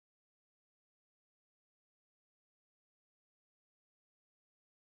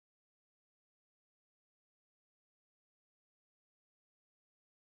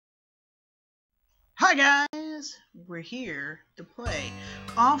Hi guys! We're here to play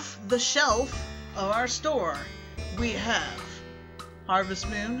off the shelf of our store. We have Harvest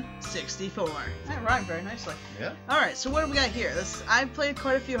Moon 64. That rhymed very nicely. Yeah. Alright, so what do we got here? I've played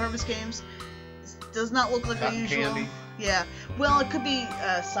quite a few Harvest games. This does not look like the usual. Candy. Yeah. Well, it could be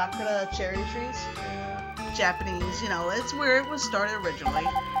Sakura cherry trees. Yeah. Japanese, you know, it's where it was started originally.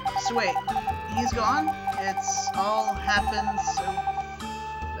 So wait, he's gone? It's all happened so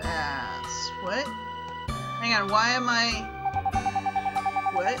fast. What? Hang on, why am I...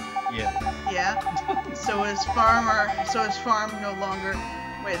 What? Yeah. Yeah? So is farm no longer...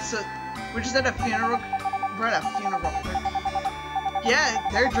 Wait, so we're just at a funeral? We're at a funeral. Yeah,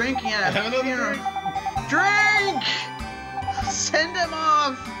 they're drinking at a funeral. Drink! Send them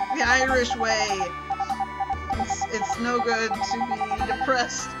off the Irish way. It's no good to be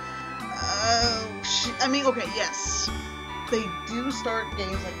depressed. I mean, okay, yes. They do start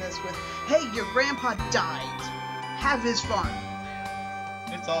games like this with, hey, your grandpa died. Have his farm.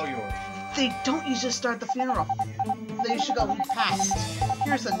 It's all yours. They don't usually start the funeral. They should go, he passed.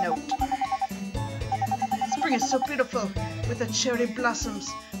 Here's a note. Spring is so beautiful with the cherry blossoms.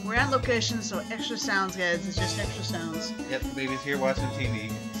 We're at location, so extra sounds, guys. It's just extra sounds. Yep, the baby's here watching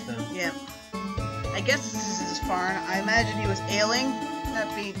TV. So. Yeah. I guess this is his farm. I imagine he was ailing.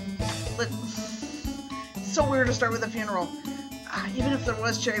 That'd be... It's so weird to start with a funeral. Even if there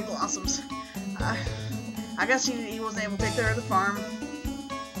was cherry blossoms. I guess he wasn't able to take care of the farm.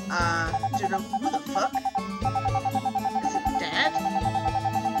 Dude, who the fuck? Is it Dad?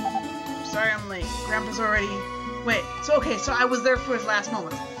 I'm sorry I'm late. Grandpa's already... Wait, so okay, so I was there for his last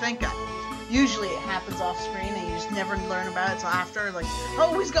moments. Thank God. Usually it happens off screen and you just never learn about it until after, like,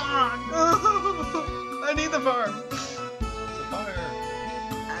 oh, he's gone! I need the farm! It's a fire.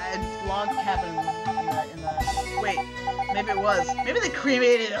 Log cabin in the... Wait, maybe it was. Maybe they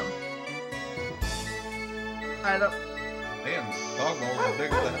cremated him. I don't... Damn, dog bowl is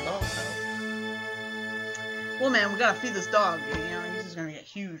bigger than a dog's house. Well, man, we gotta feed this dog. You know, he's just gonna get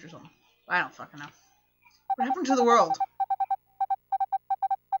huge or something. I don't fucking know. What happened to the world?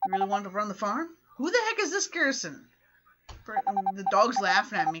 You really wanted to run the farm? Who the heck is this Garrison? The dog's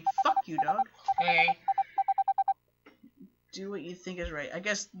laughing at me. Fuck you, dog. Hey. Do what you think is right. I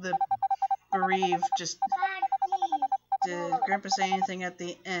guess the bereaved just... Did Grandpa say anything at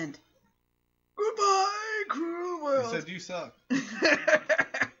the end? Goodbye, cruel world. He said you suck.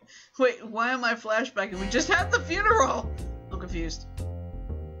 Wait, why am I flashbacking? We just had the funeral! I'm confused.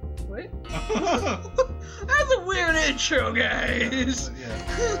 Wait? That's a weird intro, guys!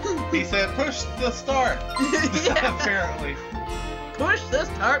 Yeah. He said push the start! Yeah. Apparently. Push the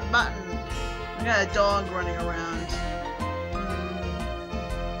start button! We got a dog running around.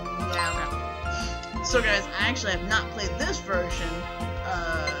 Yeah, okay. So guys, I actually have not played this version.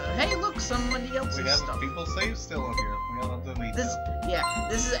 Hey look, somebody else's We have stuff. people save still on here. We gotta delete This, that. yeah,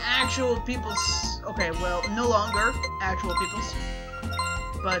 this is actual people's... Okay, well, no longer actual people's.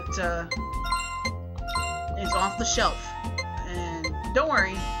 But, it's off the shelf. And don't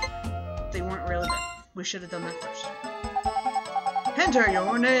worry, they weren't really dead. We should have done that first. Enter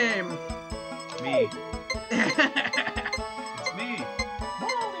your name! Me. It's me.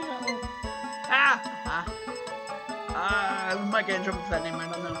 Mario. We might get in trouble for that name, I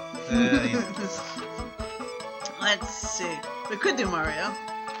don't know. Yeah. Let's see. We could do Mario.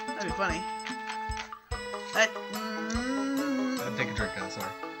 That'd be funny. I'd take a drink,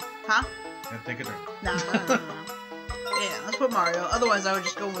 sorry. Huh? I'd take a drink. No. Yeah, let's put Mario. Otherwise, I would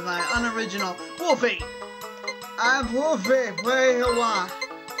just go with my unoriginal Wolfie. I'm Wolfie. Where you want?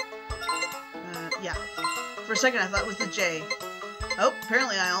 Yeah. For a second, I thought it was the J. Oh,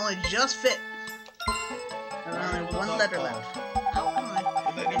 apparently I only just fit. There's only one letter left. Oh, come on.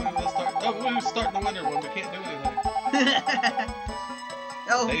 What they doing to start? Oh, we were starting the winter when we can't do anything.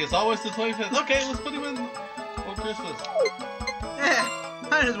 Oh. Hey, it's always the 25th. Okay, let's put him in for Christmas. Yeah,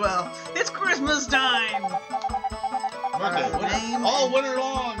 might as well. It's Christmas time! Birthday. All winter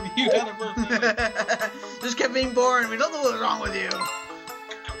long, you got a birthday. Just kept being born. We don't know what's wrong with you.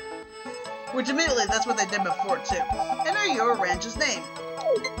 Which immediately, that's what they did before, too. Enter your ranch's name.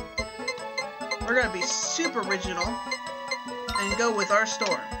 We're gonna be super original and go with our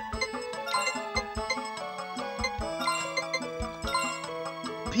store.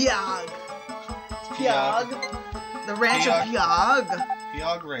 PIAG. PIAG. The ranch of PIAG.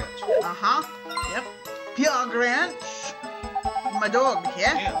 PIAG Ranch. Uh-huh. Yep. PIAG Ranch. My dog,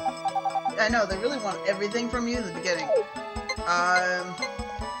 yeah? Yeah. I know, they really want everything from you in the beginning.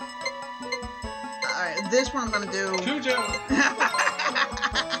 Alright, this one I'm gonna do... Bokujō.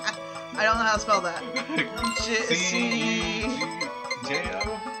 I don't know how to spell that. C-J-O?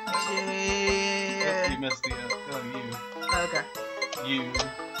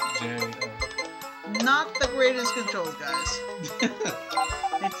 Not the greatest controls, guys.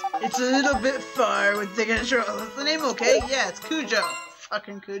 it's a little bit far with the controls. Is the name okay? Yeah, it's Bokujō.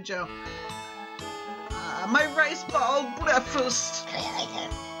 Fucking Bokujō. My rice ball breakfast.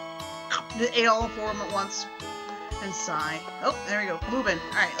 Ate all four of them at once. And sigh. Oh, there we go. Moving.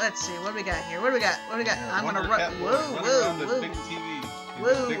 Alright, let's see. What do we got here? What do we got? What do we got? Yeah, I'm gonna run. Whoa, whoa. Big TV.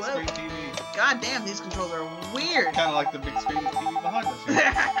 Whoa, big whoa. screen TV. God damn, these controls are weird. Kind of like the big screen TV behind us.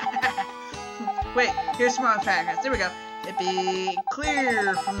 Wait, here's some more factors. There we go. It be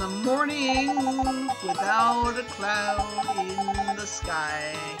clear from the morning without a cloud in the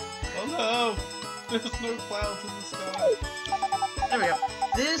sky. Oh no! There's no clouds in the sky. There we go.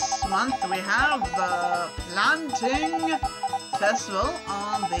 This month we have the Planting Festival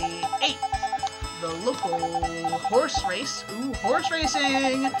on the 8th. The local horse race. Ooh, horse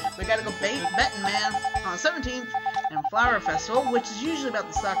racing! We gotta go betting, man. On the 17th. And Flower Festival, which is usually about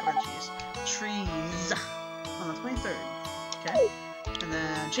the sakura trees. On the 23rd. Okay. And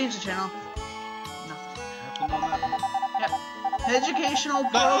then change the channel. Nothing. Yep. Educational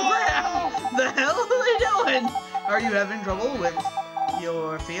program! The hell are they doing? Are you having trouble with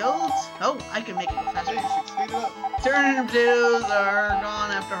your fields? Oh, I can make it go faster. Hey, you should speed it up. Turnip potatoes are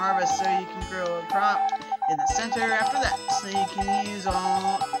gone after harvest, so you can grow a crop in the center after that. So you can use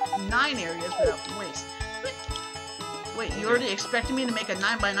all 9 areas without waste. Wait, you already expected me to make a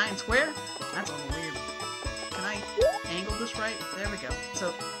 9x9 square? That's a little weird. Can I angle this right? There we go.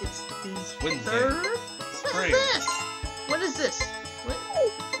 So it's these third? What is this? What is this?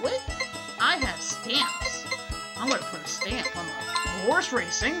 What? I have stamps. I'm gonna put a stamp on the horse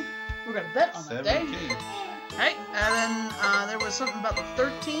racing. We're gonna bet on that day. Hey, and then there was something about the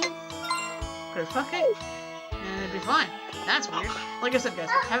 13th. Cause fuck it, and it'd be fine. That's weird. Like I said, guys,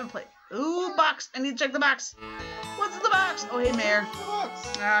 I haven't played. Ooh, box! I need to check the box. What's in the box? Oh, hey, Mayor.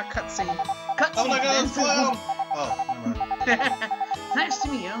 Cutscene. Cutscene. Oh my God, it's clown. Oh, never mind. Nice to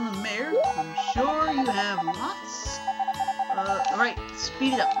meet you. I'm the Mayor. I'm sure you have lots. Right,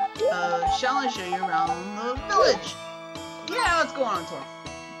 speed it up. Shall I show you around the village? Yeah, let's go on a tour.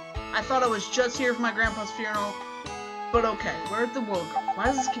 I thought I was just here for my grandpa's funeral, but okay. Where'd the world go? Why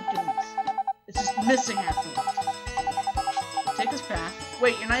does this keep doing this? It's just missing half the world. Take this path.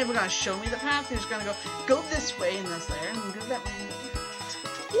 Wait, you're not even gonna show me the path? You're just gonna go this way and this there, and go that way.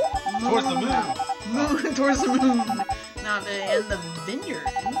 Towards the moon. Towards the moon. Now, and the vineyard.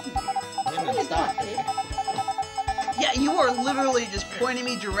 What is that, kid? Yeah, you are literally just pointing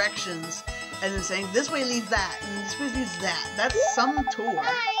me directions and then saying, this way leads that, and this way leads that. That's some tour.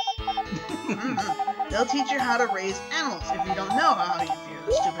 They'll teach you how to raise animals if you don't know how, you fear,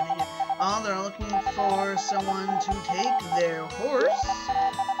 stupid idiot. Oh, they're looking for someone to take their horse.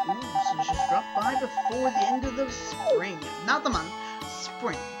 Ooh, so you should drop by before the end of the spring. Not the month,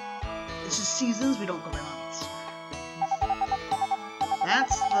 spring. This is seasons, we don't go by months.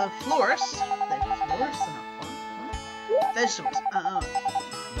 That's the florist. The florist and a vegetables.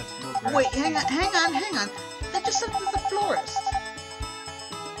 Wait, hang on. That just said there's a florist.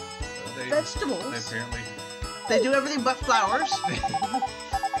 Vegetables. They do everything but flowers.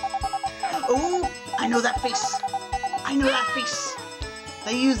 Oh, I know that face.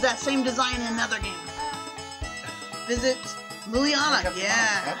 They use that same design in another game. Visit Liliana.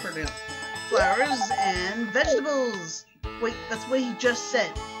 Yeah. Flowers and vegetables. Wait, that's what he just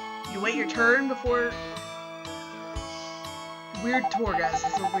said. You wait your turn before... Weird tour, guys.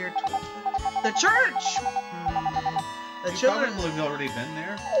 It's a weird tour. The church! The children... probably already been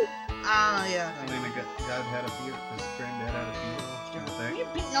there. Yeah. I mean, God had a funeral. His granddad had a funeral. Are you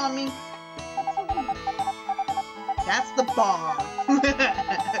beating on me? That's the bar.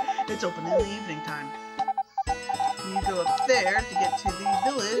 It's open in the evening time. You go up there to get to the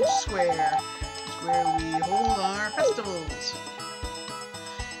village square. It's where we hold our festivals.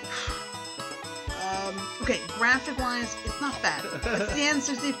 Okay, graphic-wise, it's not bad. It's the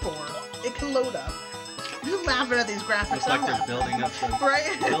N64. It can load up. You laughing at these graphics. Looks like they're building up the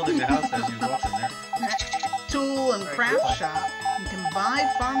building the house as you're walking there. Tool and craft shop. You can buy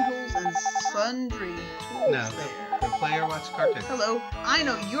farm tools and sundry tools there. The player watch cartoon. Hello, I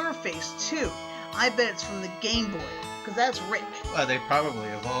know your face too. I bet it's from the Game Boy, because that's Rick. Well, they probably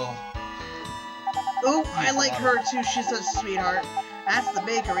evolved. Ooh, I like her too. She's such a sweetheart. That's the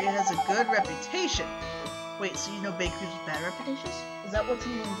bakery. It has a good reputation. Wait, so you know bakeries with bad reputations? Is that what's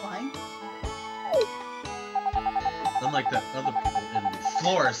even implying? Unlike the other people in the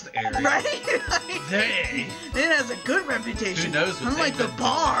florist area. Right? It has a good reputation. Who knows what unlike the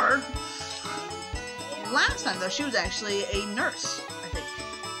bar. Last time, though, she was actually a nurse, I think.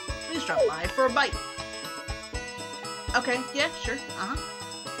 Please drop by for a bite. Okay, yeah, sure.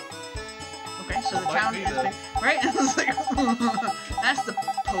 Okay, so the Might town be, is though. big. Right? It's like, that's the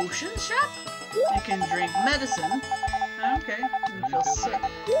potion shop? You can drink medicine. Okay, you feel sick.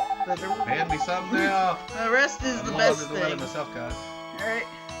 Hand me something now. The rest is the I'm best loaded the letter thing. myself, guys. Alright.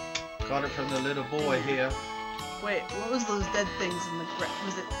 Got it from the little boy here. Wait, what was those dead things in the ground?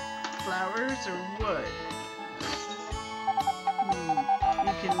 Was it flowers or what?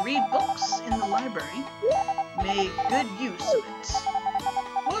 You can read books in the library. Make good use of it.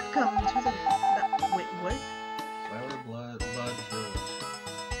 Welcome to the... Wait, what? Flower Blood Village.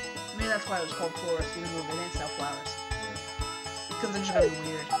 Maybe that's why it was called Forest, even though they didn't sell flowers. Because they're just gonna be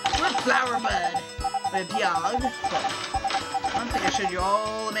weird. We're Flower Bud! With PIAG. I don't think I showed you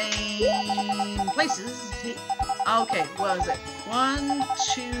all the main places. Okay, what is it? 1,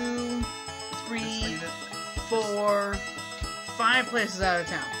 2, 3, 4, 5 places out of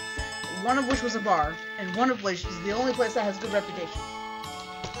town. One of which was a bar, and one of which is the only place that has good reputation.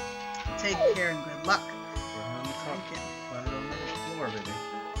 Take care and good luck. We're on the top. Find it on the floor, baby.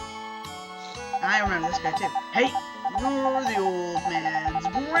 I remember this guy too. Hey, you're the old man's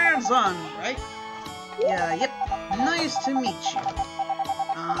grandson, right? Yeah, yep. Nice to meet you.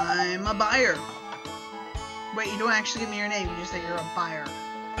 I'm a buyer. Wait, you don't actually give me your name, you just say you're a buyer.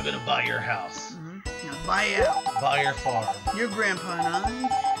 I'm gonna buy your house. Now buy out. Buy your farm. Your grandpa and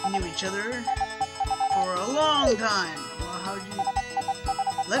I knew each other for a long time. Well, how'd you...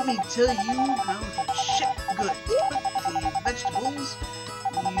 Let me tell you how to ship goods. Put the vegetables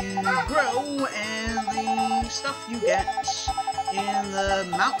you grow and the stuff you get in the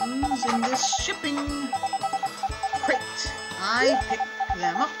mountains in this shipping crate. I pick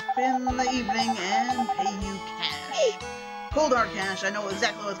them up in the evening and pay you cash. Cold hard cash, I know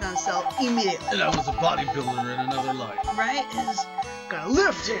exactly what's gonna sell immediately. And I was a bodybuilder in another life. Right? Is gonna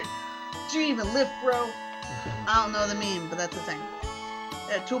lift it. Do you even lift, bro? I don't know the meme, but that's the thing.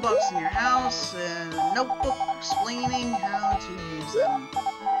 A toolbox in your house, and a notebook explaining how to use them.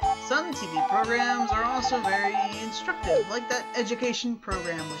 Some TV programs are also very instructive, like that education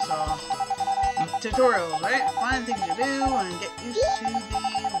program we saw. Tutorials, right? Find things to do and get used to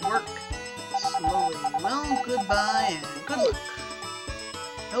the work slowly. Well, goodbye and good luck.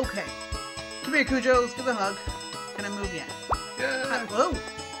 Okay. Come here, Kujo. Let's give a hug. Can I move yet? Yeah. Whoa.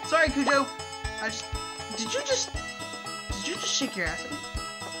 Sorry, Kujo. Did you just shake your ass at me?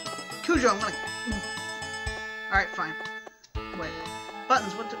 Kujo, I'm gonna... Alright, fine. Wait.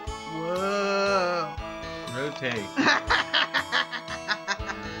 Buttons, what to... Whoa. Rotate.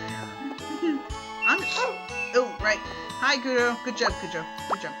 Oh, right. Hi, Kujo. Good job, Kujo.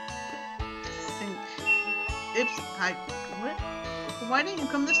 Good job. Think... Oops. Hi. What? Why didn't you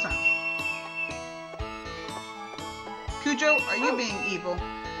come this time? Kujo, are you being evil?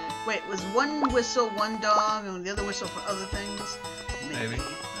 Wait, was one whistle one dog and the other whistle for other things? Maybe.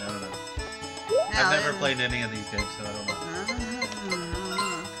 I don't know. Now, I've never played any of these games, so I don't know.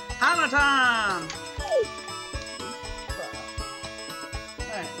 Hammer time!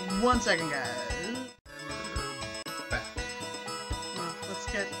 Alright, 1 second, guys. Back. Well, let's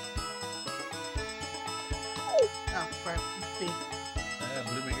get... Oh, crap. B. Yeah,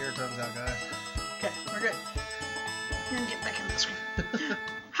 blew my eardrums out, guys. Okay, we're good. We're gonna get back in the screen.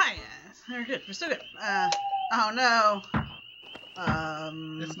 Hi, we're good. We're still good. Oh no.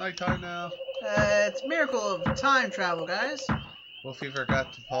 It's nighttime now. It's a miracle of time travel, guys. Wolfie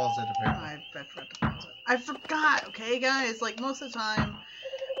forgot to pause it, apparently. I forgot to pause it. I forgot, okay, guys? Like, most of the time,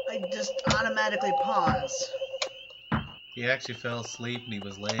 I just automatically pause. He actually fell asleep and he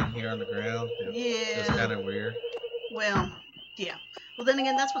was laying here on the ground. Yeah. It was kind of weird. Well, yeah. Well, then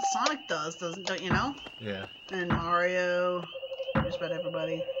again, that's what Sonic does, don't you know? Yeah. And Mario, just about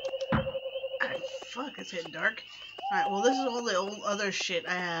everybody. Fuck, it's getting dark. Alright, well, this is all the old other shit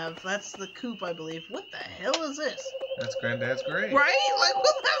I have. That's the coop, I believe. What the hell is this? That's Granddad's grave. Right? Like,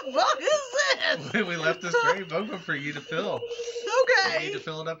 what the fuck is this? We left this grave open for you to fill. Okay. You need to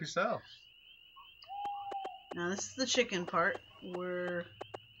fill it up yourself. Now, this is the chicken part. We're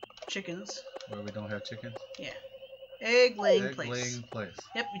chickens. Where we don't have chickens? Yeah. Egg laying Egg place. laying place.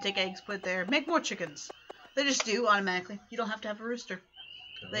 Yep, you take eggs, put it there. Make more chickens. They just do automatically. You don't have to have a rooster.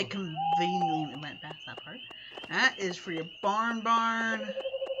 Go. They conveniently went past that part. That is for your barn.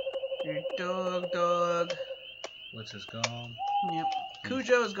 Your dog. Which is gone. Yep.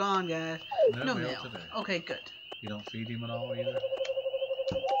 Kujo's gone, guys. No mail. mail today. Okay, good. You don't feed him at all either?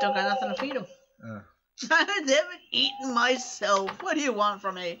 Don't got nothing to feed him. I haven't eaten myself. What do you want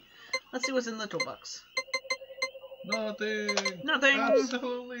from me? Let's see what's in the toolbox. Nothing. Nothing.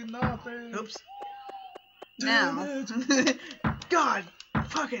 Absolutely nothing. Oops. Damn Now. God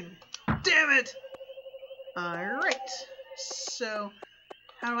fucking damn it. Alright. So,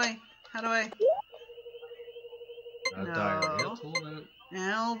 how do I? Diarrhea.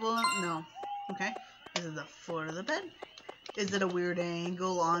 Elbow. No. Okay. Is it the foot of the bed? Is it a weird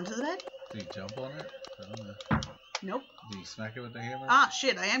angle onto the bed? Do you jump on it? I don't know. Nope. Do you smack it with the hammer? Ah,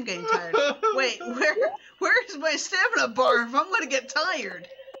 shit, I am getting tired. Wait, where's my stamina bar if I'm gonna get tired?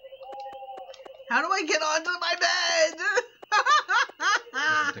 How do I get onto my bed?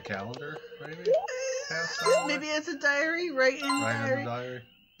 Is it the calendar, maybe? Maybe it's a diary, right in the diary? Diary.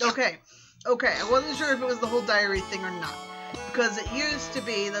 Okay, I wasn't sure if it was the whole diary thing or not. Because it used to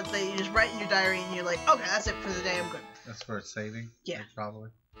be that they just write in your diary and you're like, okay, that's it for the day, I'm good. That's for saving? Yeah. Probably.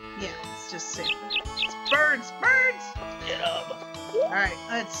 Yeah, it's just safe. It's birds! Get them! Alright,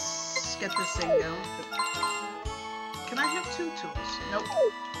 let's get this thing going. Can I have 2 tools? Nope.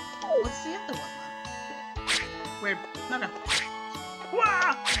 What's the other one then? Weird. Okay.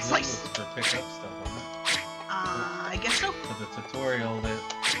 Wah! Slice! For pick up stuff on it. I guess so. For the tutorial that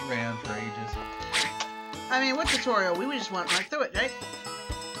ran for ages. I mean, what tutorial? We just went right through it, right?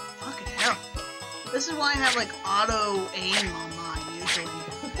 Fucking hell. This is why I have, like, auto aim on mine, usually.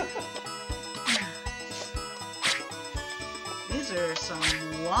 These are some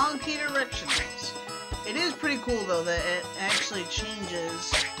wonky directions. It is pretty cool, though, that it actually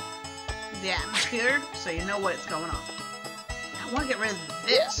changes the atmosphere, so you know what's going on. I want to get rid of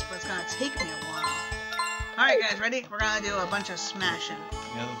this, but it's going to take me a while. Alright, guys, ready? We're going to do a bunch of smashing.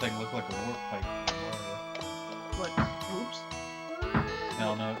 The other thing looked like a warp pipe. What? Oops.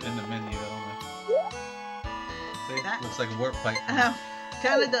 No, in the menu, I don't know. See? That? Looks like a warp pipe.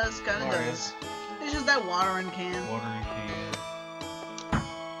 Kinda does. It's just that watering can. Watering can.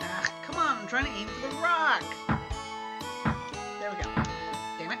 Ah, come on, I'm trying to aim for the rock. There we go.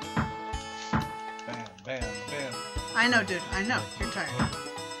 Damn it. Bam, bam, bam. I know, dude. I know. You're tired.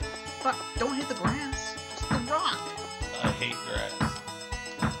 Fuck, don't hit the grass. Just the rock. I hate grass.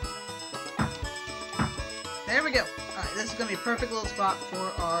 There we go. Alright, this is going to be a perfect little spot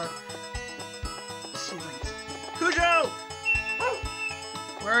for our seedlings. Cujo!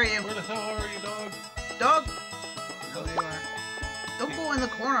 Where are you? Where the hell are you, dog? Dog! Oh, there you are. Don't go in the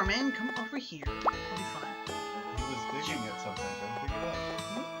corner, man. Come over here. It'll be fine. He was digging at something. Don't pick it up.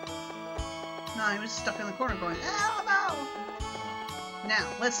 No, he was stuck in the corner going, oh, no! Now,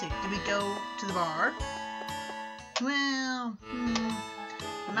 let's see. Did we go to the bar? Well,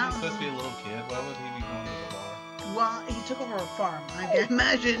 the mountain. He's supposed to be a little kid. Why would he be going to the bar? Well, he took over a farm. I can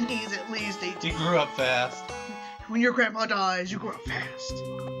imagine he's at least 18. He grew up fast. When your grandma dies, you grow up fast.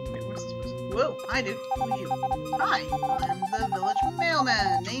 Wait, what's this person? Whoa, hi, dude. Who are you? Hi, I'm the village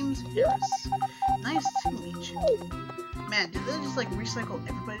mailman. Name's Harris. Nice to meet you. Man, did they just, like, recycle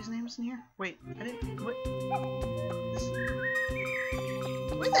everybody's names in here? Wait, I didn't... What?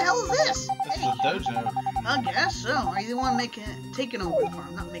 What the hell is this? This is a dojo. I guess so. Are you the one taking over the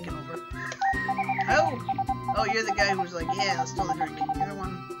farm? Not making over. Oh, you're the guy who was like, yeah, let's steal the drink. You're the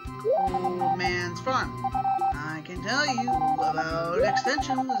one. Old man's farm. I can tell you about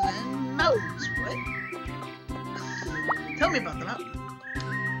extensions and mountains. What? Tell me about the mountain.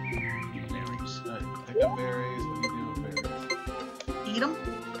 Berries. Alright, pick up berries. What do you do with berries? Eat them.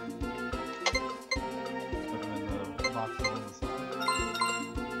 Put them in the boxes.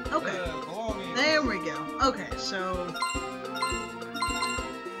 Okay. Yeah, there we go. Okay, so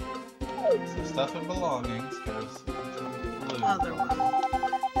stuff and belongings goes into the blue. other one.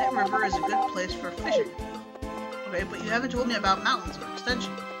 That river is a good place for fishing. Okay, but you haven't told me about mountains or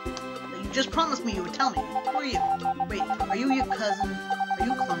extension. You just promised me you would tell me. Who are you? Wait, are you your cousin? Are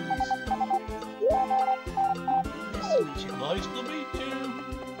you clones? Nice to meet you. Nice to meet you.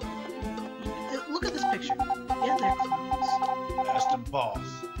 Look at this picture. Yeah, they're clones. Ask them boss.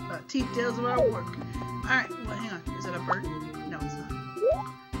 Details of our work. Alright, well, hang on. Is that a bird? No, it's not.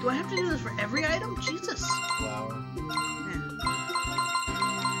 Do I have to do this for every item? Jesus. Flower. Yeah.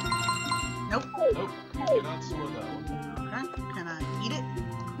 Nope. Nope. You cannot store that one. Okay. Can I eat it?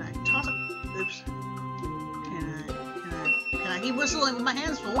 Can I toss it? Oops. Can I keep whistling with my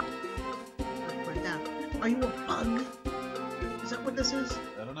hands full? Right, put it down. Are you a bug? Is that what this is?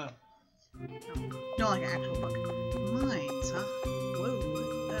 I don't know. No, like an actual bug. Mines, huh? Whoa.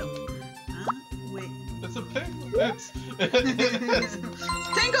 Oh. Huh? Wait. It's a pig. It's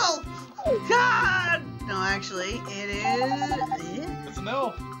Tingle! God! No, actually, it is... Yeah. It's an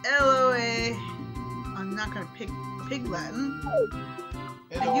elf. L-O-A. I'm not gonna pig Latin.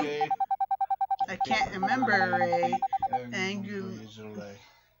 L-O-A. I can't remember a...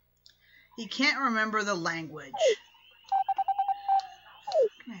 He can't remember the language.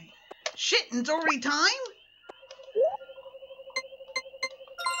 Okay. Shit, and it's already time?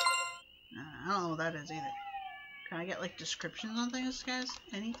 I don't know what that is either. Can I get like descriptions on things, guys?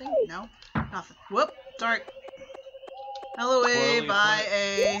 Anything? No? Nothing. Whoop! Sorry. Hello, A. Bye,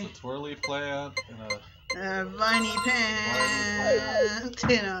 A. It's a twirly plant and a viney plant.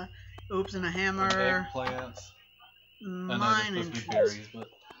 And a, oops, and a hammer. Eggplants. Mine and berries, but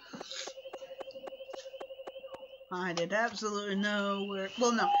I did absolutely no work.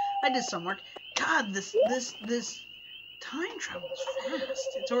 Well, no, I did some work. God, this time travels fast.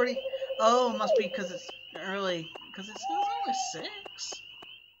 It's already. Oh, it must be because it's early. Because it's only 6.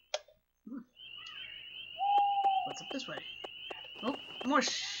 What's up this way? Oh, more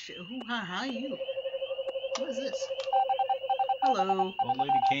shit. How are you? What is this? Hello. Old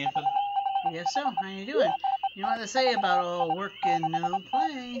lady camping. I guess so. How you doing? You know what they say about all work and no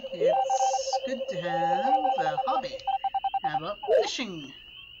play. It's good to have a hobby. How about fishing?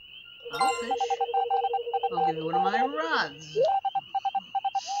 I'll fish. I'll give you one of my rods.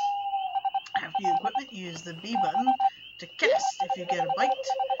 After the equipment, use the B button to cast. If you get a bite,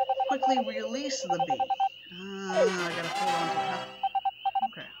 quickly release the bee. I gotta hold on to it, huh?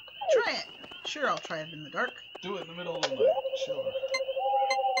 Okay. Try it. Sure, I'll try it in the dark. Do it in the middle of the night. Sure.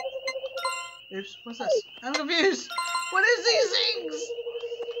 Oops, what's this? I'm confused. What is these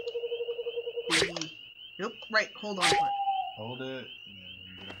things? Nope, right, hold on to it. Hold it, and then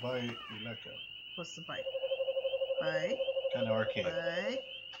you get a bite, you let go. What's the bite? Bite. Kind of arcade. Bite.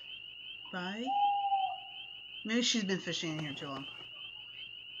 Bite. Maybe she's been fishing in here too long.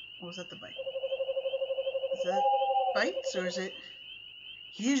 Or was that the bite? Is that bites, or is it...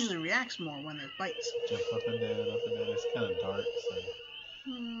 He usually reacts more when there's bites. Jump up and down, up and down. It's kind of dark, so...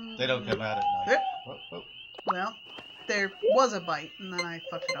 They don't come out at night. Yep. Oh, oh. Well, there was a bite, and then I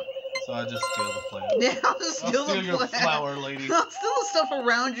fucked it up. So I just steal the plant. Yeah, I'll just steal the your plant. flower, lady. I'll steal the stuff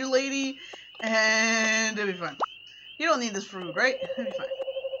around you, lady, and it'll be fine. You don't need this fruit, right? It'll be fine.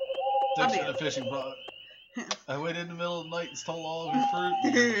 Thanks for the fishing pot. I waited in the middle of the night and stole all of your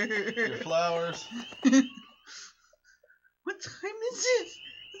fruit, your flowers. What time is it?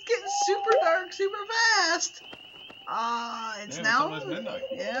 It's getting super dark, super fast. It's now? It's almost midnight.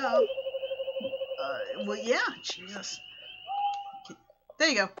 Yeah. Well, yeah, Jesus. There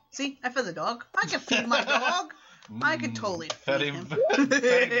you go. See, I fed the dog. I can feed my dog. I could totally feed him.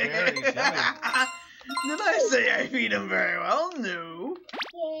 Did I say I feed him very well? No.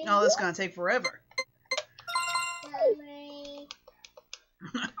 Oh, this is going to take forever.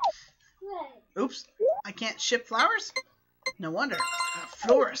 Oops. I can't ship flowers? No wonder.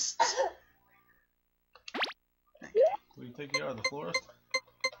 Florists. Who do you think you are, the florist?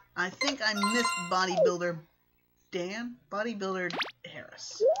 I think I missed bodybuilder Dan? Bodybuilder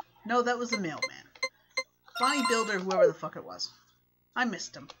Harris. No, that was the mailman. Bodybuilder whoever the fuck it was. I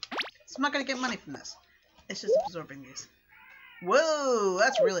missed him. So I'm not gonna get money from this. It's just absorbing these. Whoa,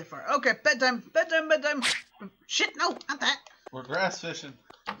 that's really far. Okay, bedtime, bedtime, bedtime. Shit, no, not that. We're grass fishing.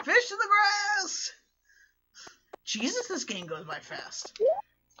 Fish in the grass! Jesus, this game goes by fast.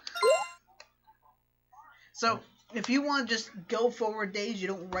 So, if you want to just go forward days, you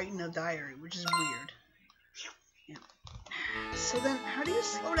don't write in a diary, which is weird. Yeah. So then, how do you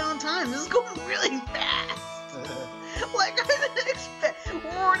slow down time? This is going really fast. Like, I didn't expect.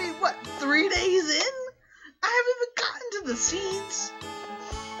 We're already, what, 3 days in? I haven't even gotten to the seeds.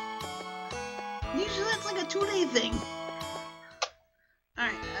 Usually that's like a 2-day thing.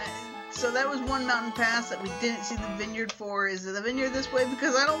 Alright, so that was one mountain pass that we didn't see the vineyard for. Is it the vineyard this way?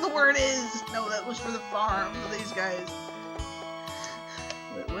 Because I don't know where it is. No, that was for the farm for these guys.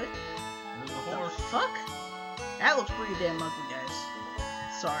 Wait, what? There's a horse. The fuck? That looks pretty damn ugly, guys.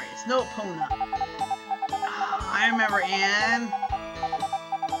 Sorry, it's no Epona. Oh, I remember Anne.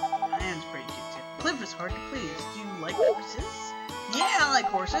 Anne's pretty cute too. Cliff is hard to please. Do you like horses? Yeah, I like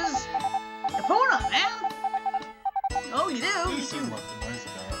horses. Epona, man. Oh, you do? You seem like a nice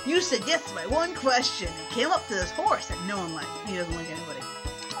guy. You said yes to my one question and came up to this horse that no one likes. He doesn't like anybody.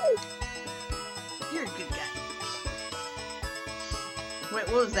 You're a good guy. Wait,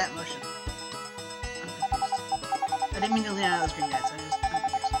 what was that motion? I'm confused. I didn't mean to lean out of the screen, guys. I'm confused.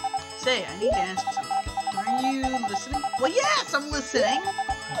 Say, I need to ask you something. Are you listening? Well, yes, I'm listening.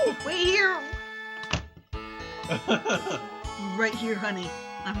 Wait here. Right here, honey.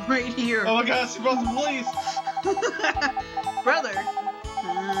 I'm right here. Oh my gosh, she brought the police. Brother?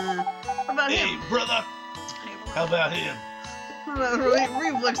 How about him? Hey, brother! How about him?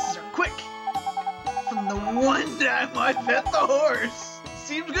 Reflexes are quick. From the one time I pet the horse.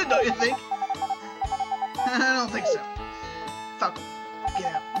 Seems good, don't you think? I don't think so. Fuck him.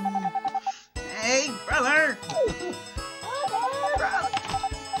 Get out. Hey, brother! Brother!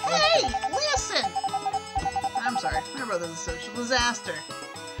 Hey, listen! I'm sorry, my brother's a social disaster.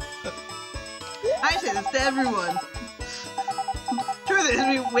 I say this to everyone. Truth is,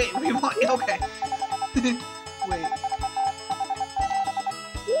 we want. Okay.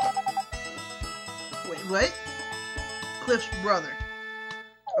 Wait, what? Cliff's brother.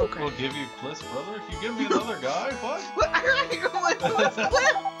 Okay. We'll give you Cliff's brother if you give me another guy. What? What's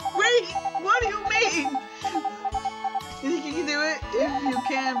Cliff? Wait, what do you mean? You think you can do it? If you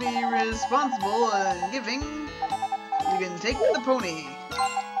can be responsible and giving, you can take the pony.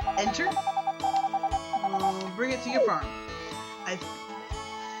 Enter. Bring it to your farm. I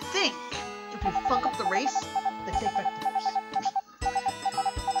think if you fuck up the race, they take back the horse.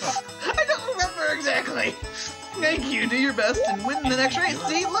 I don't remember exactly. Thank you. Do your best and win the next race.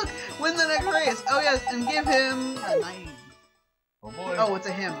 See, look, win the next race. Oh yes, and give him a name. Oh boy. Oh, it's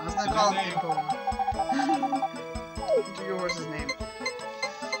a him. I was gonna call him Pokemon. Enter your horse's name.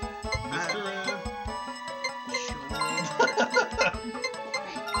 Mr. Ed. Sure.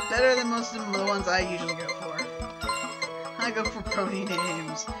 Better than most of the ones I usually go for. I go for pony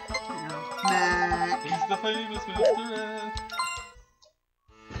names. You know, Mac. He's the famous Mr. Ed.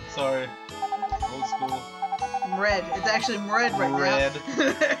 Sorry. Old school. Red. It's actually red right Red.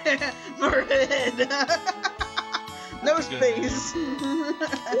 now. Red. No space.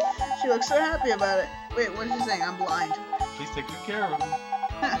 She looks so happy about it. Wait, what is she saying? I'm blind. Please take good care of him.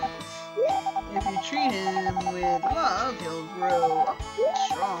 If you treat him with love, he'll grow up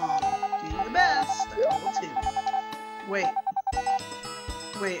strong. Do the best. I will too.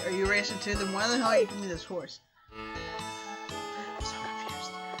 Wait, are you racing too? Then why the hell are you giving me this horse?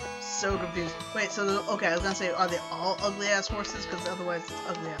 So confused. Wait, so okay, I was gonna say, are they all ugly ass horses? Because otherwise, it's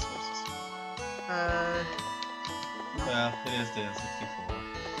ugly ass horses. No. Well, it is the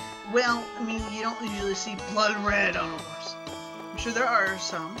N64. Well, I mean, you don't usually see blood red on a horse. I'm sure there are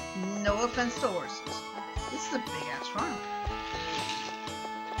some. No offense to horses. This is a big ass farm.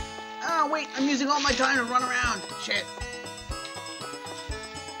 Oh wait, I'm using all my time to run around. Shit.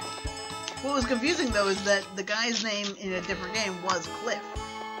 What was confusing though is that the guy's name in a different game was Cliff.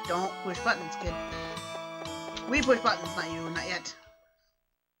 Don't push buttons, kid. We push buttons, not you, not yet.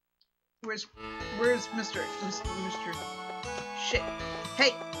 Where's Mr. Shit.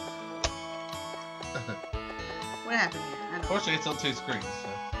 Hey! What happened here? I don't know. Fortunately, it's on 2 screens, so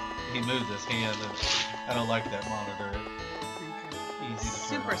he moved his hand, and I don't like that monitor. Okay. Easy to turn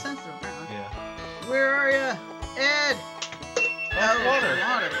Super on. sensitive, apparently. Yeah. Where are ya? Ed! Oh, water.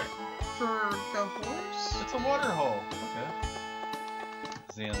 Water. For the horse? It's a water hole. Okay.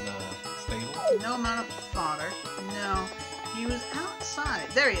 Is he in the stable? No amount of fodder. No. He was outside.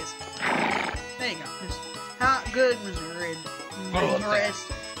 There he is. There you go. How good was Red? Grow up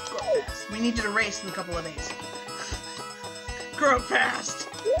fast. We need you to race in a couple of days. Grow up fast.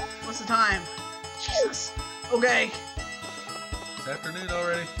 What's the time? Jesus. Okay. It's afternoon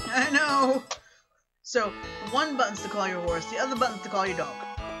already. I know. So, one button's to call your horse, the other button's to call your dog.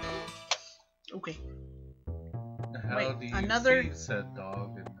 Okay. How Wait, do you another... feed said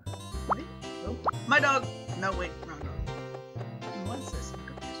dog? And... Wait, oh, my dog! No, wait, wrong dog. What is this?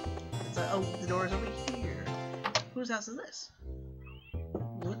 It's a, oh, the door's over here. Whose house is this?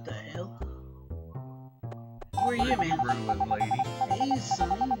 What the hell? Who are you, man? Ruined lady. Hey,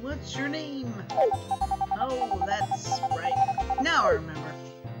 Sonny, what's your name? Oh, that's right. Now I remember.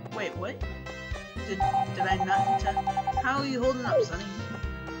 Wait, what? Did I not tell? How are you holding up, Sonny?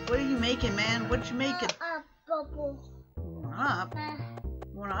 What are you making, man? What you making? Up?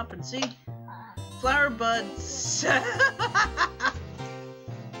 Wanna up and see? Flower buds.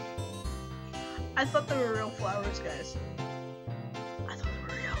 I thought they were real flowers, guys. I thought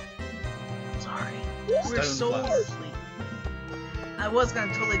they were real. I'm sorry. We're so sleepy. I was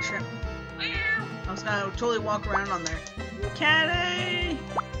gonna totally trip. I was gonna totally walk around on there. Catty!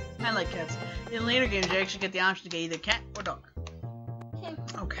 I like cats. In later games, you actually get the option to get either cat or dog.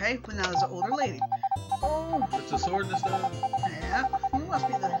 Okay, but now there's an older lady. Oh! It's a sword in the stone. Yeah, you must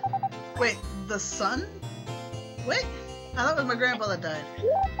be the... Wait, the son? What? I thought it was my grandpa that died.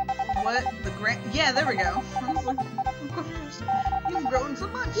 What? The Yeah, there we go. I was like, I'm confused. You've grown so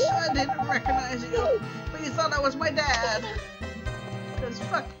much, I didn't recognize you. But you thought I was my dad. Because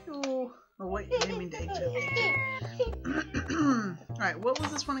fuck you. Oh wait, you didn't mean to eat it. Alright, what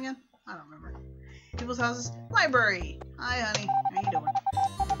was this one again? I don't remember. People's houses. Library! Hi, honey. How you doing?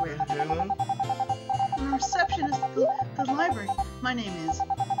 Where? Hello? The receptionist at the library. My name is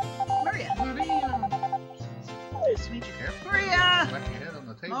Maria. Maria! Nice to meet you. Careful. Maria! Smack your head on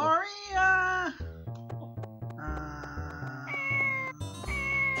the table. Maria!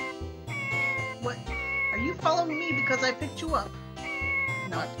 What? Are you following me because I picked you up?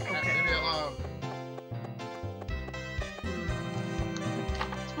 No. Okay. Leave me alone.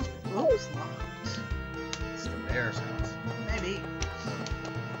 Those locked. mayor's house. Maybe.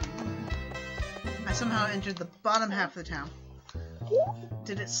 I somehow entered the bottom half of the town.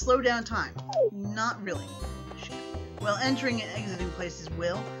 Did it slow down time? Not really. Shit. Well, entering and exiting places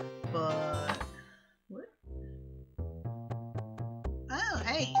will, but... What? Oh,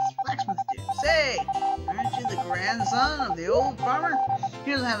 hey, it's Blacksmith Dude. Say, aren't you the grandson of the old farmer?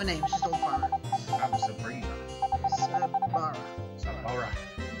 He doesn't have a name, it's just old farmer. I'm Sabrina. Sabara. Sabara.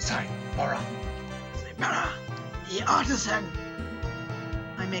 Sabara. Sabara. The artisan.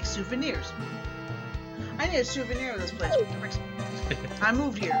 I make souvenirs. I need a souvenir of this place. I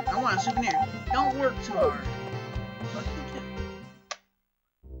moved here. I want a souvenir. Don't work too hard. Fuck you too.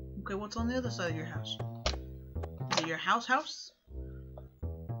 Okay, what's on the other side of your house? Is it your house?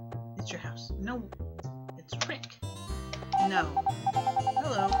 It's your house. No, it's Rick. No.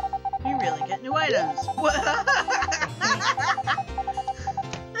 Hello. You really get new items. What?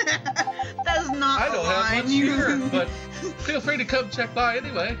 That's not I a don't line. have much here, but feel free to come check by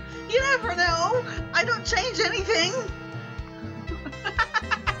anyway. You never know. I don't change anything.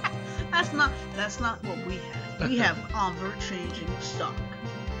 That's not what we have. We have ever-changing stock.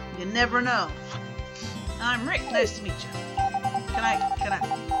 You never know. I'm Rick. Nice to meet you. Can I?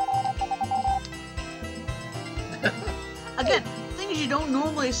 Again, things you don't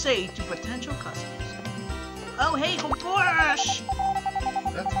normally say to potential customers. Oh, hey, go brush!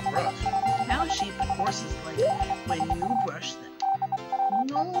 That's a brush. Cow, sheep, and horses like when you brush them.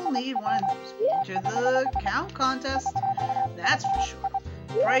 You'll need one of those. Enter the cow contest. That's for sure.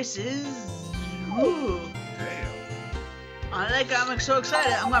 Price is... Ooh. Damn. I'm so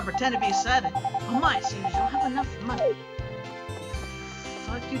excited. I'm gonna pretend to be excited. Oh my, so you don't have enough money.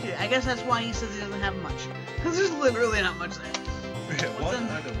 Fuck you too. I guess that's why he says he doesn't have much. Because there's literally not much there.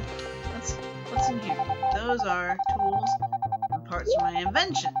 What's in here? Those are tools and parts for my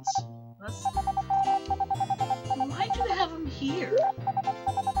inventions. Why do they have them here?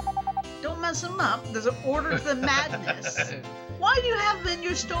 Don't mess them up. There's an order to the madness. Why do you have them in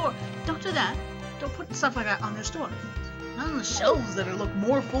your store? Don't do that. Don't put stuff like that on their store. Not on the shelves that look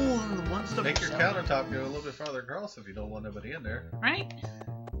more full than the ones that make your countertop go a little bit farther across if you don't want nobody in there. Right?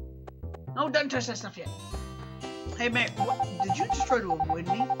 Oh, don't touch that stuff yet. Hey, man, did you just try to avoid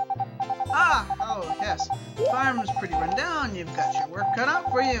me? Oh, yes. The farm's pretty run down. You've got your work cut out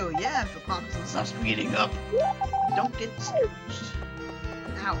for you. Yeah, if the clock doesn't stop speeding up. But don't get discouraged.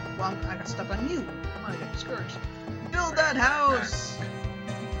 Ow, well, I got stuck on you. I got discouraged. Build that house!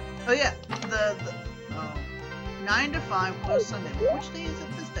 Oh, yeah, the 9 to 5 closed Sunday. Which day is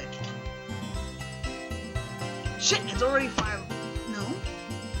it this day? Shit, it's already 5. No?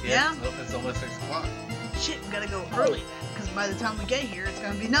 Yeah? It's almost 6 o'clock. Shit, we gotta go early then, because by the time we get here, it's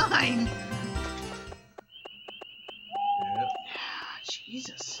gonna be 9. Yep.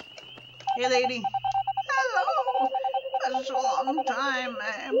 Jesus. Hey, lady. Hello. Such a long time,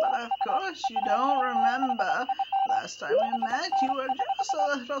 but of course you don't remember. Last time we met, you were just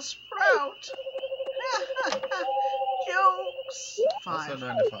a little sprout. Jokes. 5. Also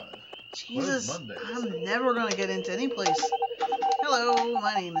 9 to 5. Jesus, I'm never gonna get into any place. Hello,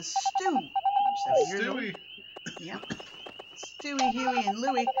 my name is Stu. Stewie. Yep. Stewie, Huey, and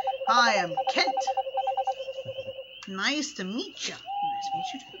Louie. Hi, I'm Kent. Nice to meet you. Nice to meet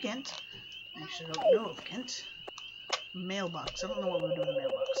you too, Kent. I actually don't know of Kent. Mailbox. I don't know what we're doing with the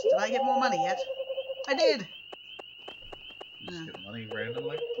mailbox. Did I get more money yet? I did. Just get money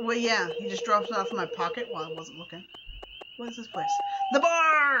randomly? Well, yeah. He just drops it off in my pocket while I wasn't looking. What is this place? The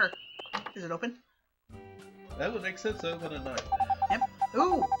bar! Is it open? That would make sense open at night. Yep.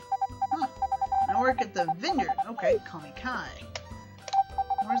 Ooh! Huh. I work at the vineyard. Okay, call me Kai.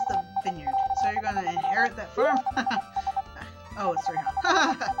 Where's the vineyard? So you're gonna inherit that farm? Oh, it's 3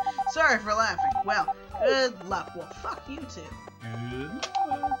 hot. Sorry for laughing. Well, good luck. Well, fuck you too. Good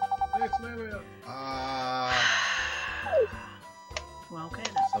luck. Next man. Well, okay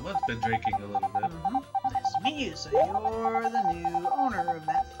then. Someone's been drinking a little bit. Nice to meet you. So you're the new owner of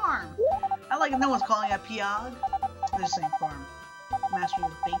that farm. I like it. No one's calling it PIAG. They're just saying farm. Master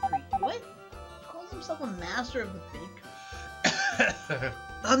of the bakery. What? He calls himself a master of the bakery.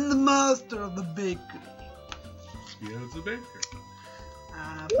 I'm the master of the bakery. Yeah, it's a baker.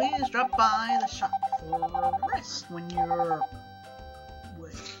 Please drop by the shop for a rest when you're...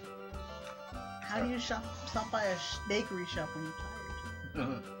 What? How do you stop by a bakery shop when you're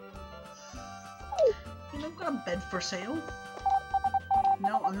tired? You know, I've got a bed for sale.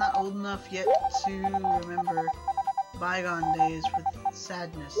 No, I'm not old enough yet to remember bygone days with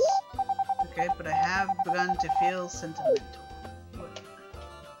sadness. Okay, but I have begun to feel sentimental.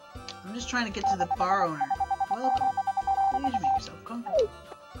 I'm just trying to get to the bar owner. Welcome. Please make yourself comfortable.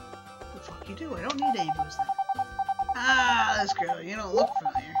 What the fuck you do? I don't need any booze then. Ah, this girl, you don't look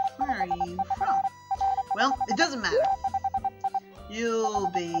familiar. Where are you from? Well, it doesn't matter.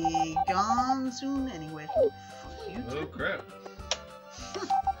 You'll be gone soon anyway. Oh crap.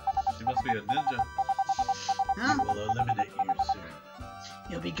 She must be a ninja. Huh? We will eliminate you soon.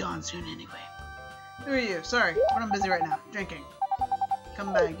 You'll be gone soon anyway. Who are you? Sorry, but I'm busy right now. Drinking.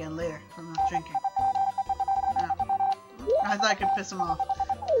 Come back again later. I'm not drinking. Oh. I thought I could piss him off.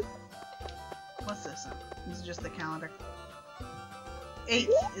 What's this? This is just the calendar.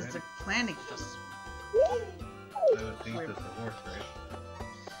 8th is the planning festival. 17th is the horse race.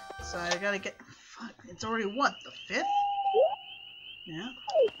 So I gotta get. Fuck, it's already what? The 5th? Yeah.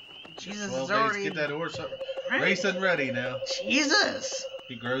 Jesus, 12 it's days already. to get that horse up, racing ready now. Jesus!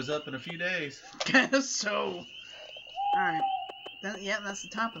 He grows up in a few days. So. Alright. Yeah, that's the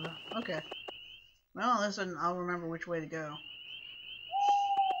top of the. Okay. Well, listen, I'll remember which way to go.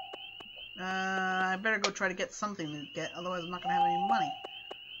 I better go try to get something to get, otherwise I'm not gonna have any money.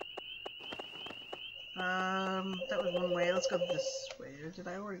 That was one way. Let's go this way. Or did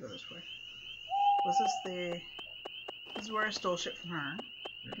I already go this way? Was this the... This is where I stole shit from her.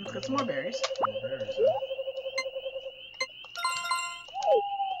 Let's get some more berries.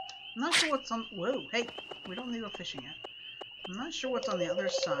 I'm not sure what's on... Whoa, hey! We don't need to go fishing yet. I'm not sure what's on the other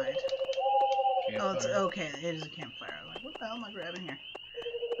side. Campfire. Oh, it's... Okay, it is a campfire. I'm like, what the hell am I grabbing here?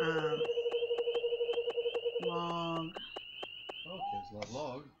 Log... Oh, there's a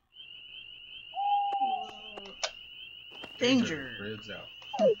log. Danger! Ribs out.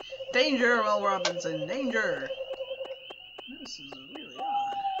 Danger, Will Robinson! Danger! This is really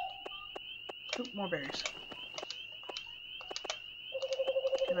odd. Oop, more berries.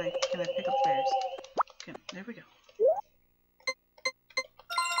 Can I pick up berries? Okay, there we go.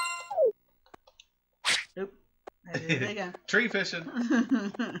 Oop. I did it again. Tree fishing.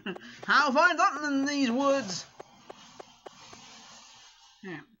 I'll find something in these woods!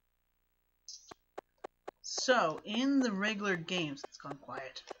 Yeah. So, in the regular games, it's gone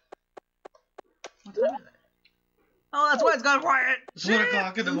quiet. What time is it? Oh, that's why it's gone quiet! It's 1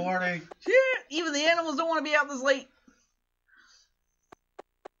 o'clock in the morning. Shit! Even the animals don't want to be out this late.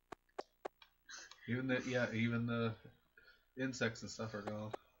 Even the insects and stuff are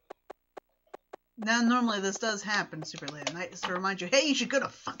gone. Now, normally this does happen super late at night. It's to remind you, hey, you should go to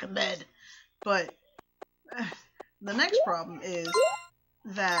fucking bed. But the next problem is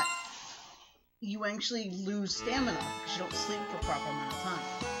that you actually lose stamina because you don't sleep for a proper amount of time.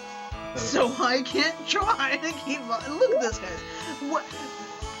 So I can't try to keep up. And look at this, guys. What?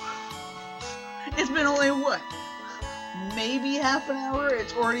 It's been only what? Maybe half an hour?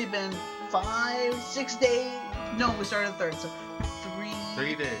 It's already been 5, 6 days? No, we started the 3rd, so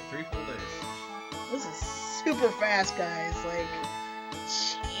 3 days. 3 full days. This is super fast, guys. Like,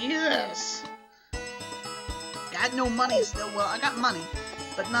 Jesus. Got no money still. Well, I got money,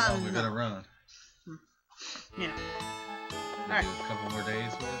 but not enough. We're gonna run. Yeah. Alright. Do a couple more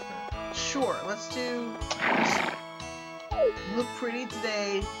days worth? Or? Sure, let's do... Look pretty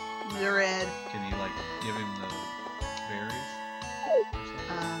today, red. Can you, like, give him the berries?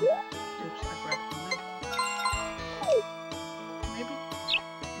 Oops, I grabbed one. Maybe?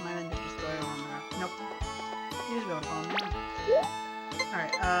 Might end up just throwing on there. Nope. He's going on now.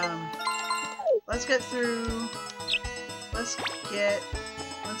 Alright, let's get through... Let's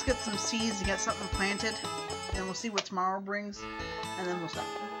get some seeds and get something planted. Then we'll see what tomorrow brings. And then we'll stop,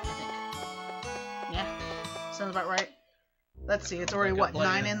 I think. Yeah? Sounds about right? Let's see, it's already, what,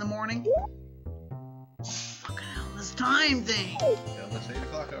 9 in the morning? Fucking hell, this time thing! Yeah, it's 8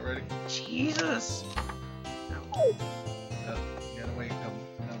 o'clock already. Jesus! Oh, you gotta wait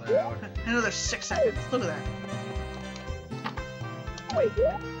another hour. Another 6 seconds. Look at that. Wait. You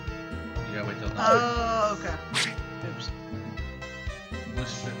gotta wait till 9. Oh, okay. Oops.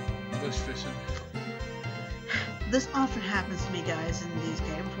 Bush fishing. This often happens to me, guys, in these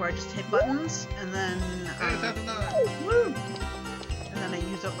games, where I just hit buttons, and then... woo! And then I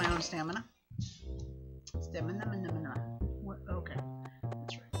use up my own stamina. What? Okay.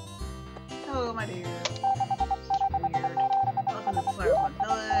 That's right. Hello, my dear. This is weird. Welcome to Flowerwood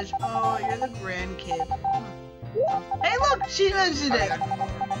Village. Oh, you're the grandkid. Hey, look! She mentioned it!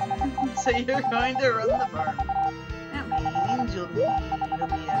 So you're going to run the farm. That means you'll be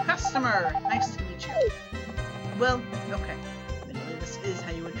a customer. Nice to meet you. Well, okay. Admittedly, this is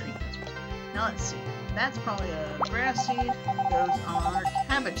how you would treat customers. Now let's see. That's probably a grass seed. Those are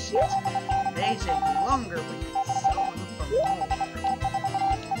cabbage seeds. They take longer, but you can sell them for more.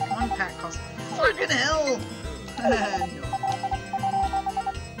 One pack costs fucking hell! No.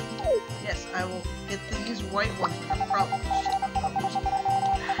 Yes, I will get these white ones, which are probably shit.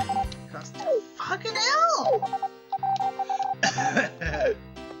 Cost fucking hell!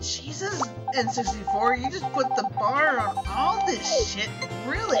 Jesus, N64, you just put the bar on all this shit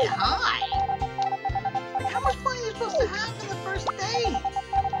really high. Like, how much money are you supposed to have in the first day?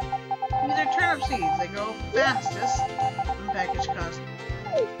 These are turnip seeds. They go fastest. One package cost.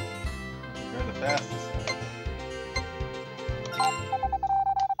 They're the fastest.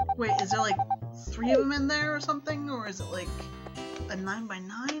 Wait, is there like 3 of them in there or something? Or is it like a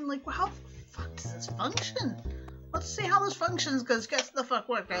 9x9? Like, how the fuck does this function? Let's see how this functions, because guess the fuck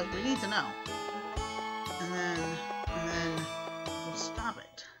what, guys? We need to know. And then we'll stop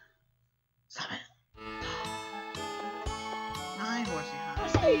it. Stop it. Hi, horsey,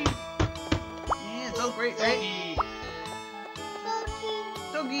 hi. Yeah, it's all great, right?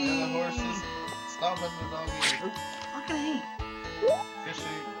 Doggy. And the horses stomping the doggy. Fucking hate.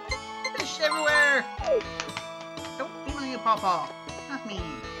 Fishing. Fish everywhere. Don't be my pawpaw. Not me.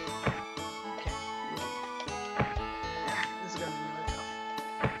 Okay. Ah, this is gonna be really tough.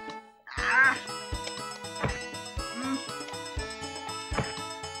 Ah.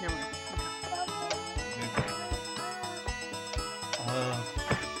 There we go. Okay.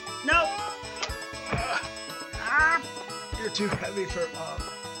 No. Ah. You're too heavy for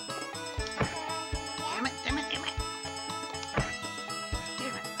Damn it! Damn it! Damn it!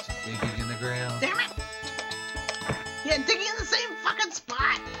 Damn it! digging in the ground. Damn it! Yeah, digging in the same fucking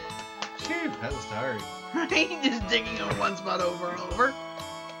spot. Phew, that was tiring. Right? Just digging in one spot over and over.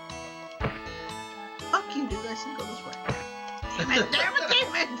 Fuck you, dude! I said go this way. Damn it! Damn it!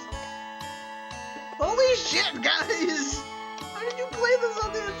 Damn it! Holy shit, guys! How did you play this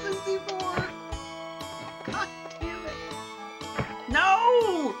on the N64? God damn it!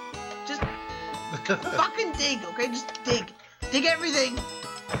 No! Just fucking dig, okay? Just dig. Dig everything.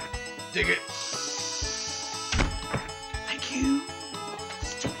 Dig it. Thank you.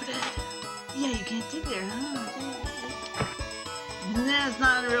 Stupid. Yeah, you can't dig there, huh? Nah, it's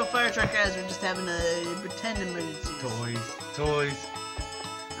not a real fire truck, guys. We're just having a pretend emergency. Toys. Toys.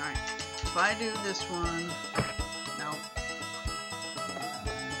 Alright. If I do this one... No.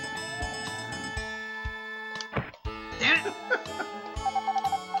 Damn it!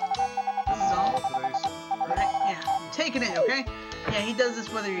 This is all. Right? Yeah. I'm taking it, okay? Yeah, he does this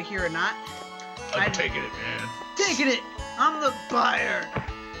whether you're here or not. I'm taking it, man. Taking it! I'm the buyer!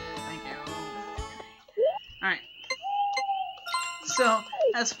 Thank you. Alright. So,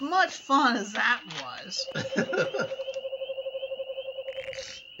 as much fun as that was,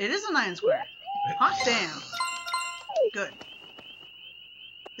 it is a 9 square. Hot damn. Good.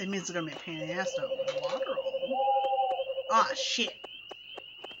 That means it's gonna be a pain in the ass to water all. Ah, shit.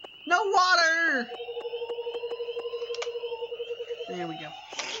 No water! There we go.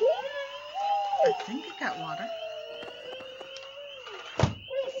 I think I got water.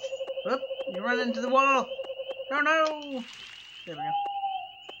 Whoop, you run into the wall. Oh no! There we go.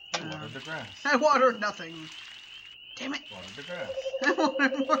 You watered the grass. I watered nothing. Damn it. Watered the grass. I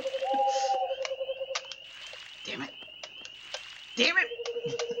wanted more. Damn it. Damn it!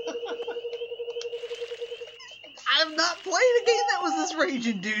 I have not played a game that was this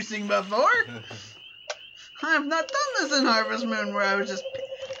rage-inducing before. I have not done this in Harvest Moon where I was just...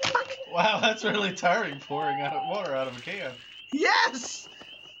 Fuck. Wow, that's really tiring pouring water out of a can. Yes!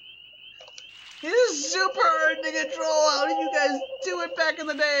 It is super hard to control. How did you guys do it back in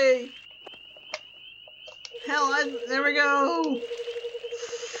the day? Hell, there we go.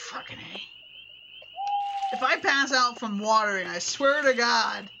 Fucking A. If I pass out from watering, I swear to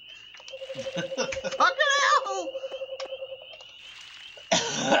God. Fucking hell!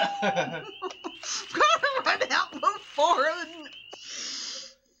 I'm gonna run out before.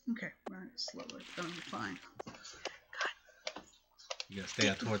 Okay, run it slowly. It's gonna be fine. You gotta stay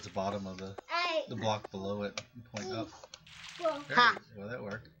out towards the bottom of the block below it and point up. There, Ha! well, that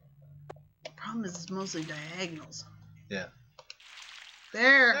worked. The problem is it's mostly diagonals. Yeah.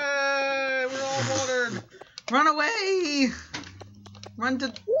 There! Hey, we're all watered! Run away! Run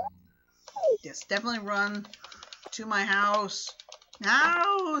to... Yes, definitely run to my house.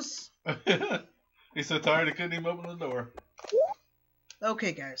 House! He's so tired he couldn't even open the door.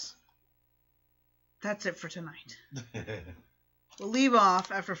 Okay, guys. That's it for tonight. We'll leave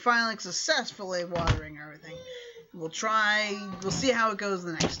off after finally successfully watering everything. We'll see how it goes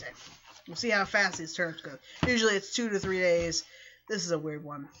the next day. We'll see how fast these turnips go. Usually it's 2 to 3 days. This is a weird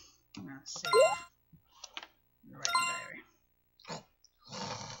one. I'm gonna save. Write in diary.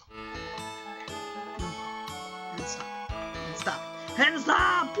 And stop. And stop. And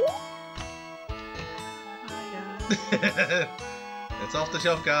stop! It's off the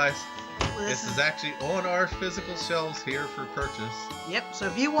shelf, guys. Well, this is actually on our physical shelves here for purchase. Yep, so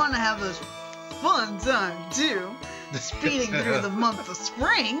if you want to have this fun time too, speeding through the month of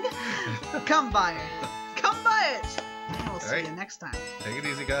spring. Come buy it. Come buy it. And we'll see you next time. Take it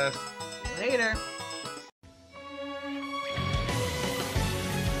easy, guys. See you later.